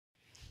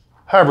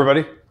Hi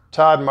everybody,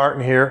 Todd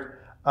Martin here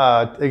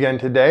again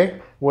today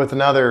with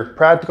another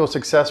practical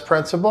success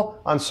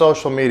principle on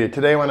social media.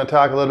 Today I want to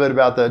talk a little bit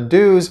about the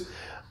do's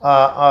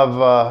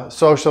of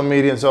social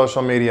media and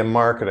social media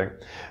marketing.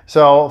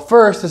 So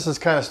first, this is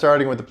kind of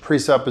starting with the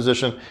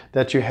presupposition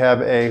that you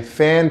have a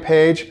fan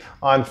page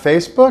on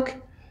Facebook.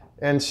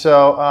 And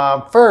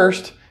so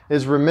first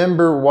is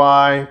remember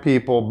why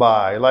people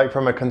buy, like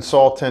from a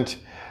consultant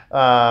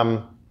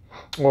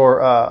or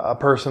a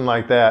person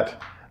like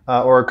that.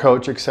 Or a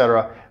coach,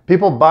 etc.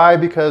 People buy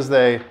because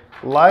they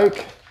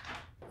like,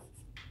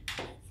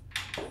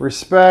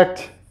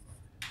 respect,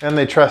 and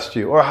they trust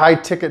you, or high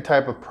ticket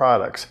type of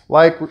products.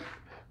 Like,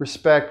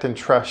 respect, and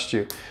trust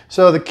you.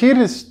 So the key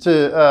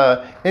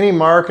to any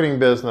marketing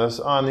business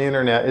on the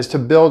internet is to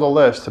build a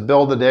list, to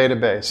build a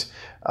database,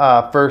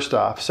 first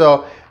off.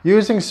 So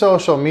using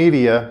social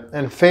media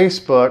and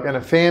Facebook and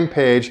a fan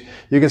page,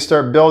 you can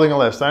start building a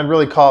list. I'd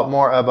really call it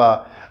more of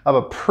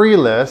a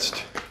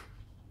pre-list,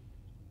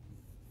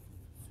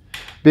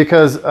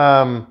 because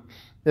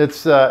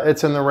it's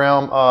in the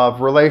realm of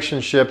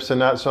relationships and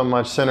not so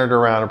much centered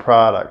around a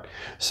product.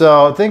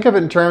 So think of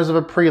it in terms of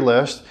a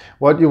pre-list.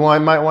 What you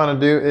might want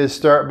to do is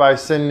start by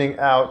sending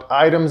out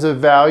items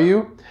of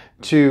value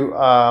to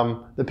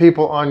the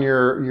people on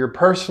your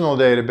personal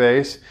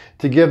database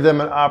to give them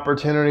an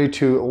opportunity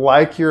to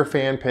like your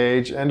fan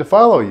page and to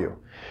follow you.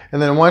 And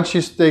then once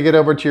they get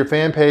over to your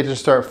fan page and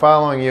start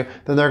following you,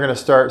 then they're going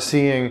to start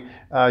seeing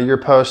your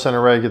posts on a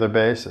regular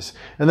basis.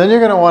 And then you're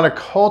going to want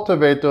to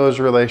cultivate those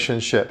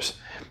relationships.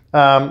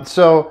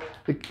 So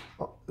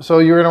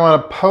you're going to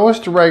want to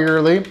post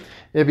regularly.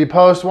 If you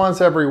post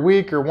once every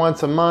week or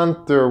once a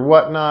month or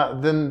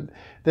whatnot, then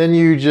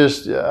you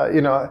just,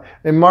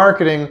 in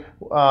marketing,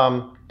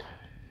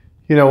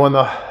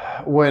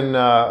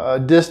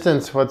 when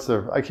distance,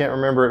 I can't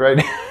remember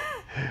it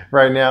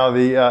right now,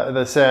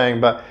 the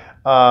saying, but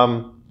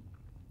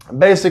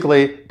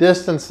basically,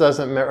 distance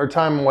or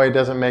time away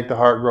doesn't make the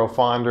heart grow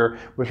fonder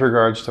with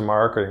regards to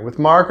marketing. With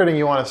marketing,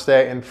 you want to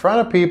stay in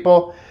front of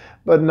people,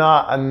 but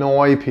not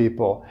annoy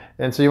people.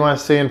 And so you want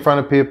to stay in front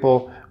of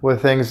people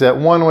with things that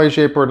one way,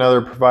 shape, or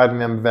another providing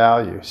them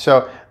value.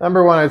 So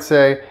number one, I'd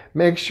say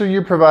make sure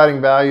you're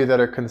providing value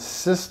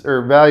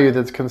value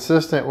that's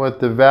consistent with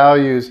the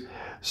values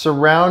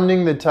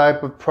surrounding the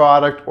type of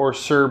product or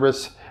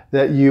service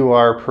that you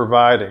are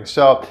providing.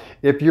 So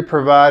if you're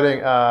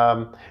providing,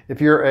 if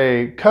you're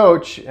a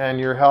coach and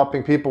you're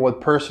helping people with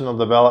personal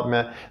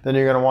development, then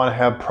you're going to want to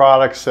have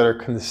products that are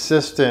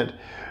consistent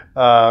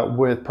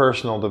with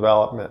personal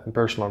development and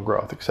personal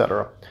growth,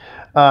 etc.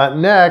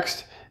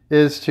 Next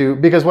is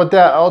because what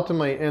that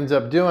ultimately ends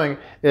up doing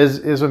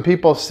is when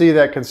people see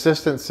that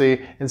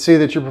consistency and see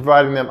that you're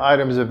providing them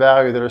items of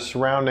value that are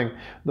surrounding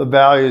the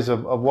values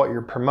of what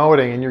you're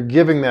promoting and you're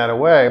giving that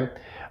away,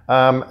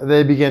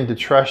 they begin to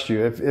trust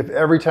you. If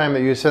every time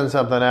that you send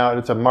something out,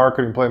 it's a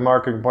marketing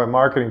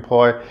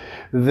ploy,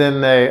 then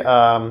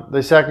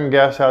they second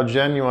guess how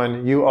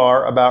genuine you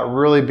are about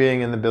really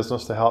being in the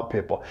business to help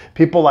people.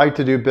 People like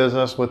to do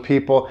business with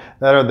people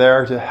that are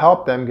there to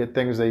help them get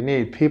things they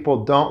need.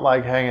 People don't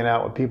like hanging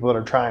out with people that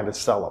are trying to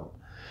sell them.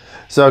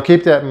 So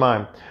keep that in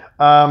mind.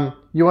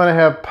 You want to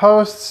have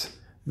posts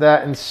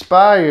that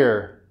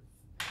inspire,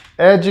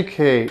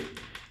 educate,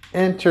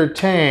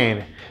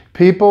 entertain.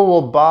 People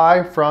will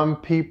buy from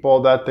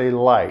people that they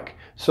like.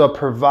 So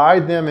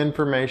provide them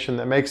information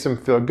that makes them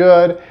feel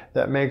good,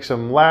 that makes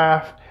them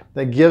laugh,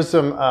 that gives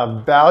them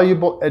a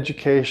valuable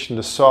education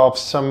to solve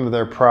some of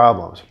their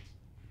problems.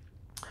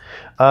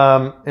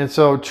 And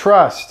so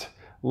trust,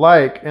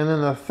 like, and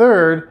then the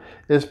third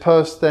is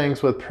post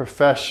things with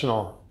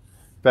professional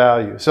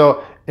value.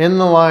 So in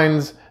the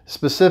lines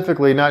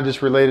specifically, not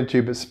just related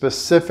to, but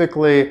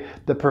specifically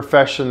the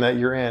profession that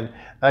you're in.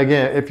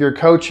 Again, if you're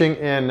coaching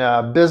in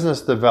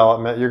business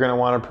development, you're going to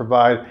want to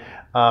provide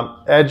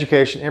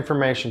education,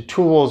 information,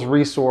 tools,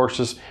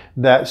 resources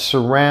that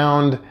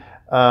surround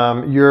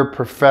your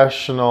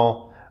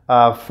professional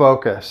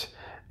focus.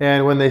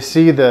 And when they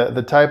see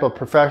the type of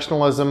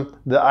professionalism,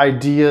 the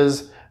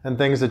ideas and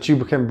things that you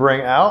can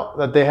bring out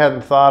that they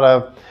hadn't thought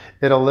of,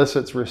 it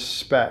elicits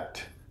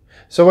respect.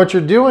 So what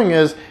you're doing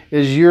is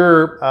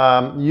you're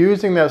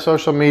using that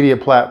social media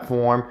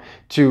platform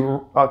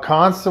to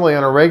constantly,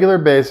 on a regular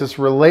basis,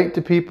 relate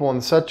to people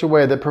in such a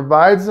way that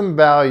provides them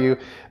value,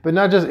 but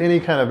not just any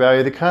kind of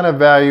value, the kind of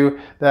value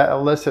that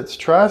elicits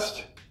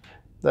trust,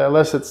 that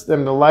elicits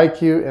them to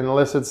like you, and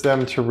elicits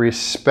them to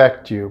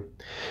respect you.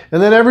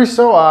 And then every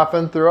so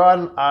often, throw out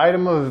an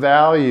item of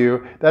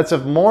value that's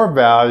of more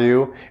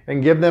value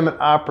and give them an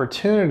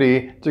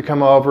opportunity to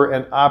come over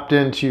and opt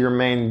into your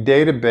main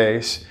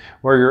database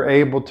where you're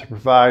able to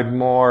provide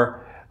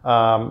more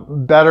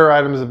better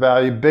items of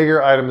value,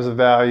 bigger items of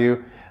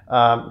value,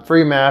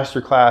 free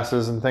master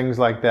classes and things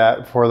like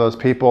that for those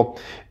people,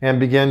 and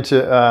begin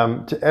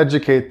to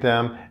educate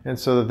them, and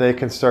so that they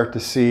can start to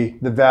see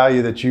the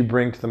value that you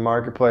bring to the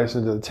marketplace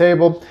and to the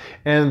table.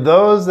 And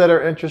those that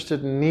are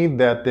interested and need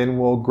that then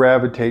will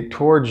gravitate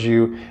towards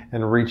you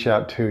and reach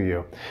out to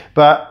you.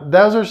 But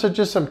those are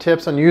just some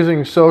tips on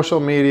using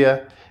social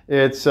media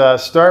It's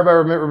start by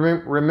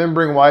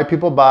remembering why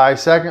people buy.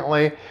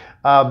 Secondly,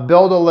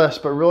 build a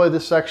list, but really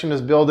this section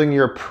is building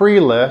your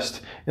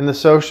pre-list in the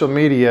social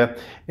media,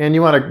 and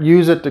you want to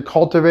use it to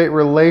cultivate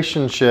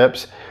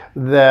relationships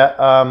that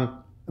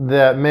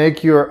that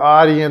make your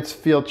audience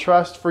feel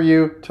trust for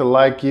you, to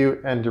like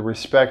you, and to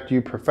respect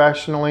you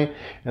professionally,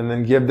 and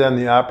then give them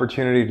the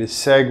opportunity to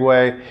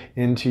segue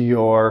into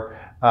your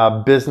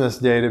business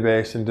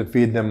database and to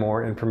feed them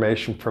more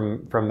information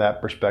from that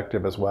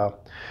perspective as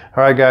well.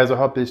 All right, guys, I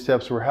hope these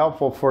tips were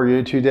helpful for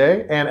you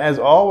today. And as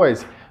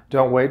always,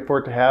 don't wait for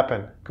it to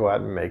happen. Go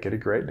out and make it a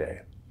great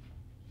day.